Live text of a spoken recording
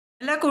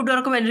എല്ലാ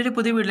കൂട്ടുകാർക്കും എൻ്റെ ഒരു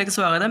പുതിയ വീഡിയോയിലേക്ക്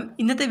സ്വാഗതം.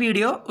 ഇന്നത്തെ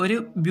വീഡിയോ ഒരു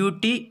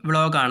ബ്യൂട്ടി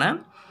വ്ളോഗാണ്.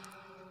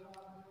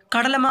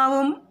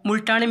 കടലമാവും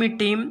മുൾട്ടാണി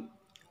മിട്ടിയും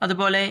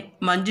അതുപോലെ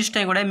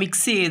മഞ്ചിഷ്ടയും കൂടെ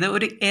മിക്സ് ചെയ്ത്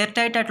ഒരു എയർ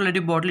ടൈറ്റ്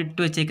ആയിട്ടുള്ളൊരു ബോട്ടിൽ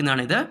ഇട്ട്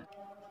വെച്ചേക്കുന്നതാണിത്.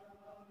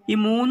 ഈ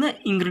 3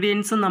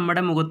 ഇൻഗ്രീഡിയൻസും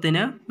നമ്മുടെ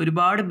മുഖത്തിന്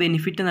ഒരുപാട്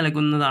ബെനിഫിറ്റ്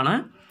നൽകുന്നതാണ്.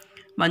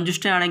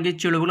 മഞ്ചിഷ്ടയാണെങ്കിൽ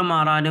ചുളിവുകൾ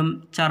മാറാനും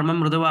ചർമ്മം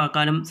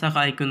മൃദുവാക്കാനും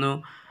സഹായിക്കുന്നു.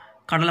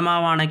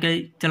 കടലമാവാണെങ്കിൽ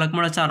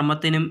തിളക്കമുള്ള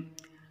ചർമ്മത്തിനും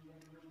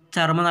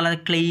ചർമ്മം നല്ല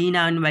ക്ലീൻ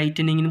ആൻഡ്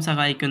വൈറ്റനിങ്ങിനും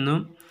സഹായിക്കുന്നു.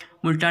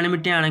 മുൾട്ടാണി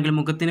മിട്ടിയാണെങ്കിൽ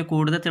മുഖത്തിന്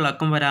കൂടുതൽ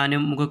തിളക്കം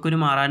വരാനും മുഖക്കുരു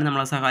മാറാനും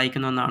നമ്മളെ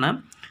സഹായിക്കുന്ന ഒന്നാണ്.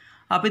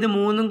 അപ്പോൾ ഇത്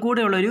 3ഉം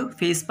കൂടെയുള്ളൊരു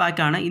ഫേസ്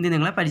പാക്കാണ് ഇന്ന്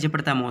നിങ്ങളെ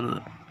പരിചയപ്പെടുത്താൻ പോകുന്നത്.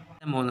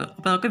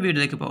 അപ്പോൾ നമുക്ക്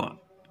വീഡിയോയിലേക്ക് പോകാം.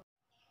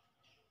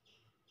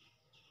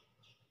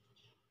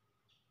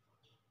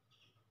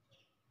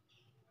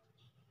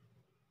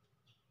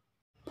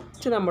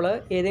 നമ്മൾ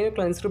ഏതെങ്കിലും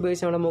ക്ലെൻസർ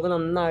ഉപയോഗിച്ച് നമ്മുടെ മുഖം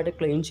നന്നായിട്ട്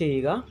ക്ലീൻ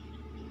ചെയ്യുക.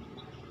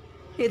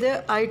 ഇത്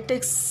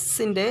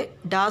ഐടെക്സിൻ്റെ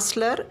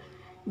ഡാസ്ലർ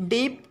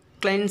ഡീപ്പ്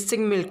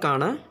ക്ലെൻസിങ്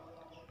മിൽക്കാണ്.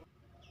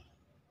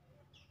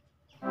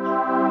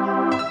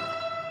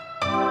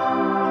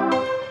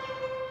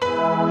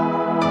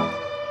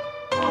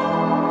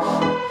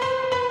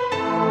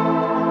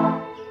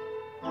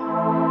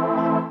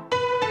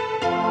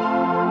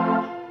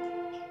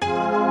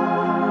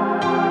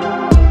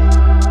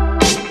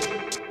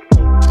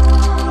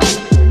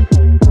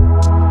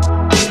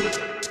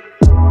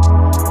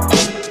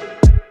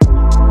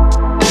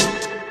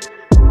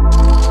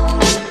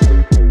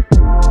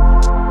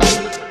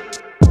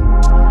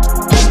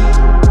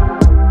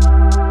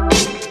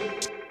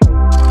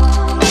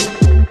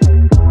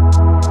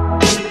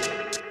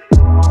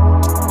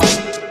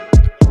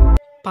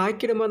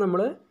 പാക്കിടുമ്പോൾ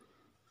നമ്മൾ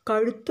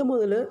കഴുത്ത്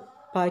മുതൽ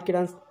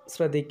പാക്കിടാൻ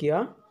ശ്രദ്ധിക്കുക.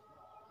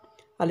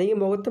 അല്ലെങ്കിൽ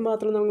മുഖത്ത്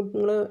മാത്രം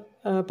നമ്മൾ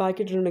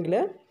പാക്കിട്ടിട്ടുണ്ടെങ്കിൽ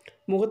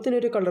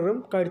മുഖത്തിനൊരു കളറും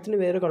കഴുത്തിന്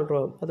വേറെ കളറും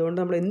ആവും. അതുകൊണ്ട്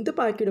നമ്മൾ എന്ത്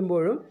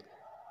പാക്കിടുമ്പോഴും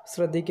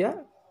ശ്രദ്ധിക്കുക,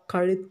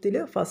 കഴുത്തിൽ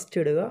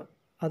ഫസ്റ്റ് ഇടുക.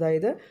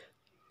 അതായത്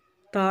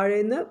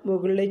താഴേന്ന്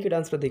മുകളിലേക്ക്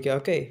ഇടാൻ ശ്രദ്ധിക്കുക.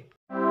 ഓക്കെ.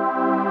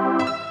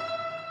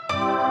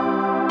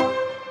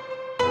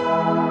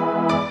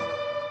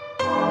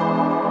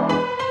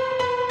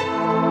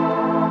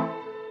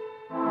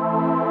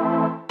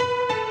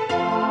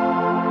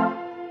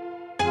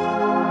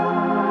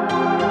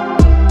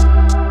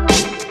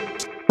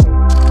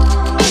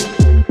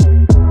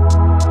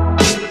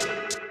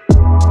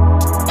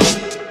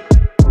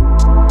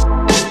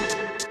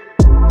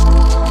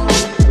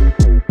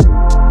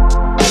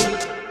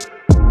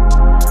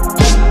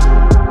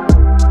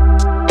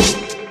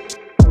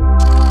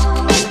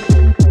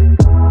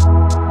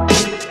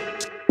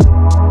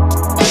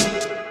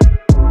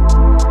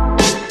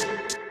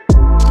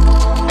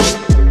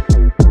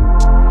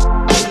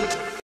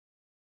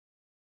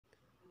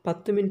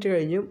 പത്ത് മിനിറ്റ്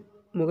കഴിഞ്ഞ്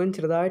മുഖം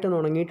ചെറുതായിട്ടൊന്ന്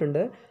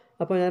ഉണങ്ങിയിട്ടുണ്ട്.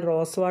 അപ്പോൾ ഞാൻ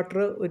റോസ് വാട്ടർ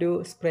ഒരു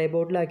സ്പ്രേ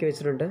ബോട്ടിലാക്കി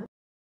വെച്ചിട്ടുണ്ട്.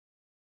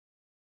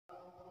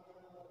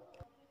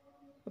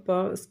 അപ്പോൾ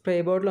സ്പ്രേ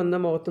ബോട്ടിലൊന്ന്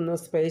മുഖത്തൊന്ന്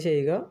സ്പ്രേ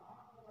ചെയ്യുക.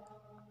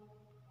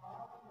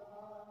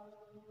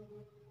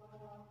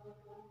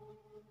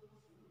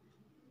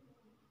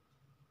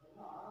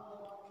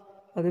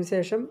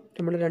 അതിനുശേഷം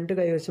നമ്മൾ 2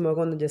 കൈ വെച്ച്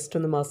മുഖം ഒന്ന് ജസ്റ്റ്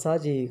ഒന്ന്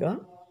മസാജ് ചെയ്യുക.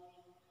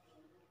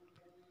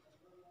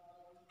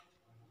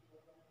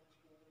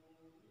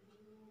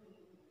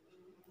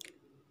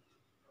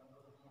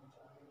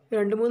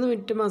 2-3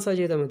 മിനിറ്റ് മസാജ്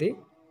ചെയ്താൽ മതി.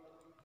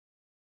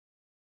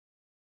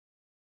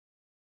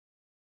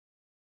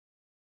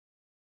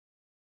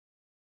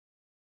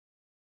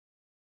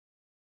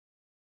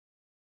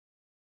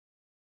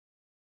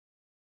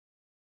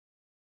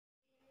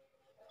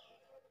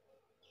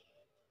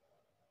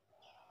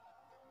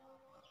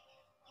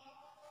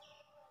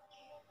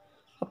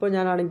 അപ്പോൾ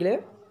ഞാനാണെങ്കിൽ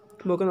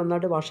മുഖം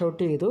നന്നായിട്ട് വാഷ്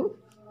ഔട്ട് ചെയ്തു.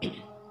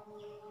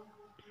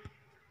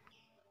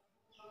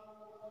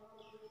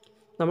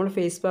 നമ്മൾ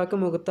ഫേസ് പാക്ക്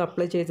മുഖത്ത്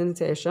അപ്ലൈ ചെയ്തതിന്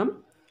ശേഷം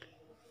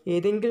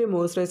ഏതെങ്കിലും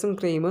മോയ്സ്ചറൈസിങ്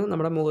ക്രീം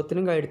നമ്മുടെ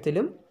മുഖത്തിനും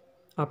കഴുത്തിലും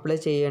അപ്ലൈ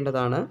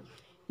ചെയ്യേണ്ടതാണ്.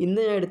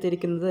 ഇന്ന് ഞാൻ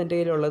എടുത്തിരിക്കുന്നത് എൻ്റെ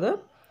കയ്യിലുള്ളത്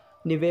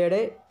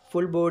നിവയുടെ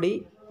ഫുൾ ബോഡി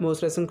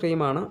മോയ്സ്ചറൈസിങ്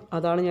ക്രീമാണ്.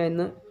 അതാണ് ഞാൻ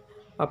ഇന്ന്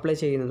അപ്ലൈ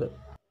ചെയ്യുന്നത്.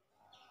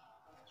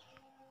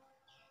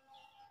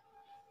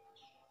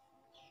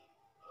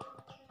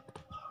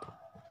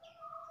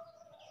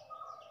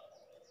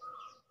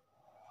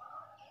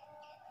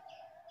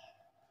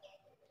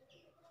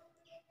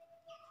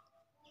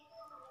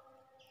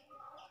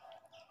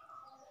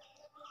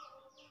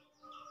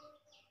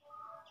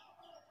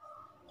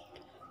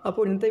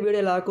 അപ്പോൾ ഇന്നത്തെ വീഡിയോ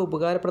എല്ലാവർക്കും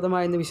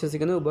ഉപകാരപ്രദമായെന്ന്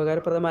വിശ്വസിക്കുന്നു.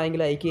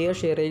 ഉപകാരപ്രദമായെങ്കിൽ ലൈക്ക് ചെയ്യുക,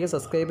 ഷെയർ ചെയ്യുക,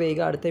 സബ്സ്ക്രൈബ്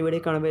ചെയ്യുക. അടുത്ത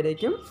വീഡിയോ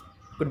കാണുമ്പോഴേക്കും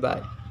ഗുഡ് ബൈ.